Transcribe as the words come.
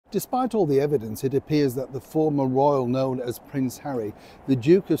Despite all the evidence, it appears that the former royal known as Prince Harry, the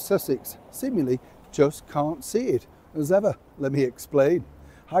Duke of Sussex, seemingly just can't see it. As ever, let me explain.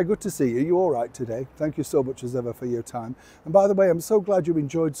 Hi, good to see you. You all right today? Thank you so much as ever for your time. And by the way, I'm so glad you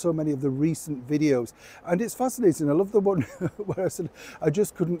enjoyed so many of the recent videos. And it's fascinating. I love the one where I said I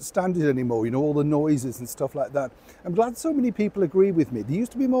just couldn't stand it anymore. You know, all the noises and stuff like that. I'm glad so many people agree with me. There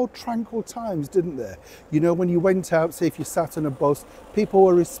used to be more tranquil times, didn't there? You know, when you went out, say if you sat on a bus, people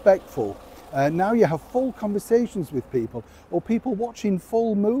were respectful. Now you have full conversations with people, or people watching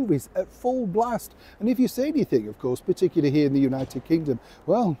full movies at full blast. And if you say anything, of course, particularly here in the United Kingdom,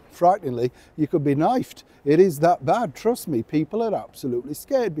 well, frighteningly, you could be knifed. It is that bad, trust me. People are absolutely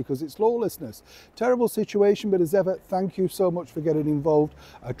scared because it's lawlessness. Terrible situation, but as ever, thank you so much for getting involved.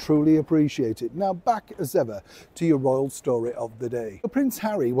 I truly appreciate it. Now back as ever to your royal story of the day. Prince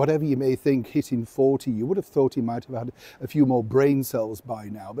Harry, whatever you may think, hitting 40, you would have thought he might have had a few more brain cells by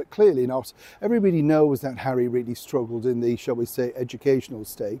now, but clearly not. Everybody knows that Harry really struggled in the, shall we say, educational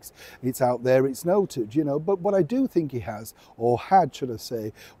stakes. It's out there, it's noted, you know, but what I do think he has, or had, should I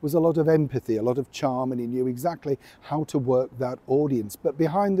say, was a lot of empathy, a lot of charm, and he knew exactly how to work that audience. But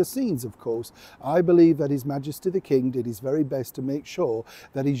behind the scenes, of course, I believe that His Majesty the King did his very best to make sure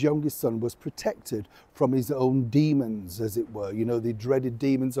that his youngest son was protected from his own demons, as it were, you know, the dreaded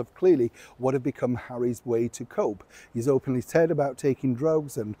demons of clearly what have become Harry's way to cope. He's openly said about taking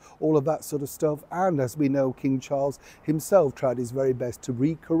drugs and all of that sort of stuff, and as we know, King Charles himself tried his very best to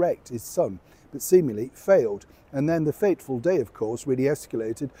recorrect his son, but seemingly failed. And then the fateful day, of course, really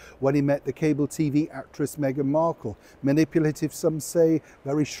escalated when he met the cable TV actress Meghan Markle. Manipulative, some say,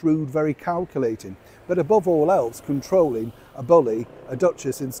 very shrewd, very calculating, but above all else, controlling, a bully, a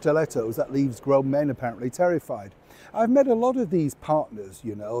duchess in stilettos that leaves grown men apparently terrified. I've met a lot of these partners,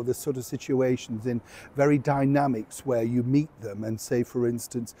 you know, the sort of situations in very dynamics where you meet them and say, for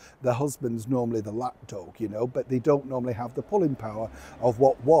instance, the husband's normally the lapdog, you know, but they don't normally have the pulling power of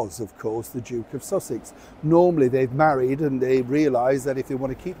what was, of course, the Duke of Sussex. Normally they've married and they realise that if they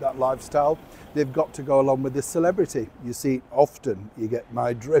want to keep that lifestyle, they've got to go along with the celebrity. You see, often you get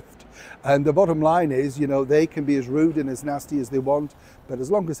my drift. And the bottom line is, you know, they can be as rude and as nasty as they want, but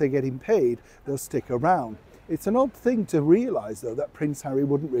as long as they're getting paid, they'll stick around. It's an odd thing to realise, though, that Prince Harry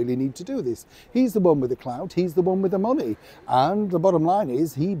wouldn't really need to do this. He's the one with the clout, he's the one with the money. And the bottom line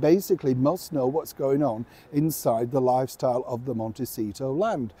is, he basically must know what's going on inside the lifestyle of the Montecito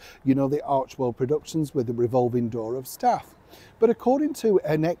land. You know, the Archwell Productions with the revolving door of staff. But according to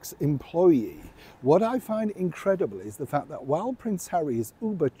an ex-employee, what I find incredible is the fact that while Prince Harry is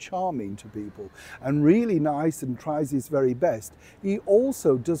uber charming to people and really nice and tries his very best, he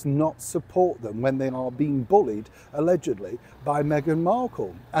also does not support them when they are being bullied, allegedly, by Meghan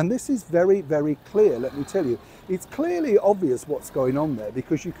Markle. And this is very, very clear, let me tell you. It's clearly obvious what's going on there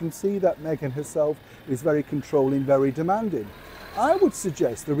because you can see that Meghan herself is very controlling, very demanding. I would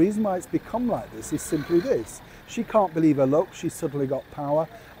suggest the reason why it's become like this is simply this. She can't believe her luck, she's suddenly got power,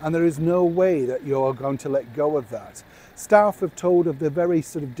 and there is no way that you're going to let go of that. Staff have told of they're very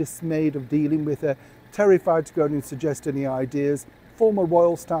sort of dismayed of dealing with her, terrified to go and suggest any ideas. Former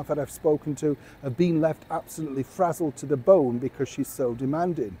royal staff that I've spoken to have been left absolutely frazzled to the bone because she's so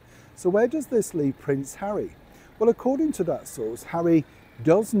demanding. So where does this leave Prince Harry? Well, according to that source, Harry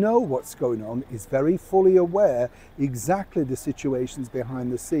does know what's going on, is very fully aware exactly the situations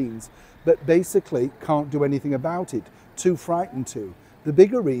behind the scenes, but basically can't do anything about it, too frightened to. The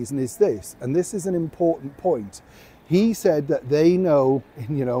bigger reason is this, and this is an important point. He said that they know,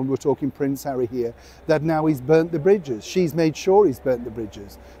 you know, we're talking Prince Harry here, that now he's burnt the bridges. She's made sure he's burnt the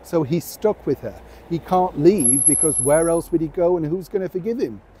bridges. So he's stuck with her. He can't leave because where else would he go and who's going to forgive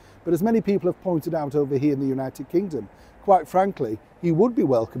him? But as many people have pointed out over here in the United Kingdom, quite frankly, he would be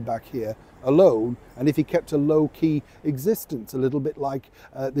welcome back here alone, and if he kept a low-key existence, a little bit like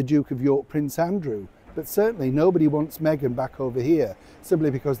the Duke of York, Prince Andrew. But certainly nobody wants Meghan back over here, simply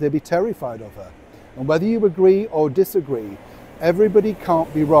because they'd be terrified of her. And whether you agree or disagree, everybody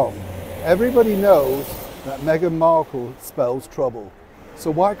can't be wrong. Everybody knows that Meghan Markle spells trouble. So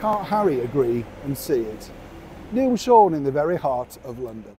why can't Harry agree and see it? Neil Sean in the very heart of London.